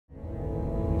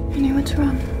Honey, what's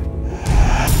wrong?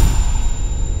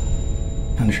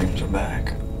 My dreams are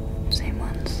back. Same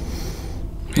ones.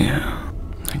 Yeah.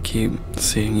 I keep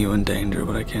seeing you in danger,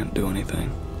 but I can't do anything.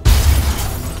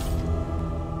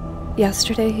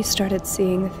 Yesterday, he started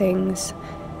seeing things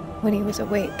when he was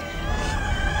awake.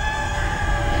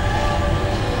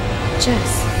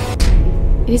 Jess,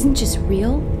 it isn't just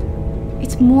real.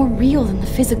 It's more real than the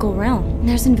physical realm. And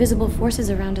there's invisible forces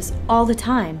around us all the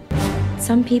time.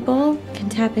 Some people can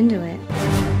tap into it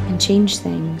and change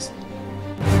things.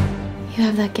 You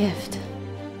have that gift.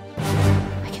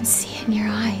 I can see it in your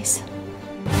eyes.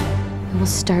 It will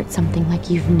start something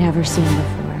like you've never seen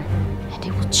before, and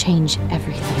it will change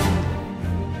everything.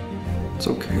 It's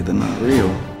okay, they're not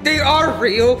real. They are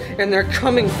real, and they're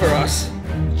coming for us.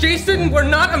 Jason, we're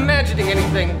not imagining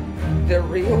anything. They're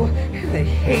real, and they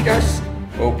hate us.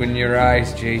 Open your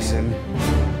eyes, Jason.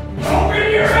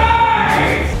 Open your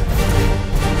eyes!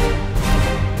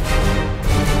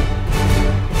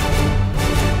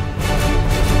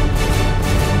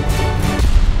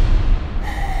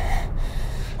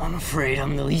 I'm afraid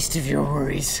I'm the least of your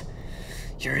worries.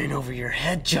 You're in over your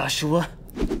head, Joshua.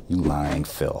 You lying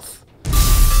filth.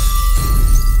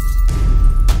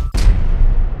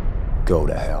 Go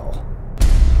to hell.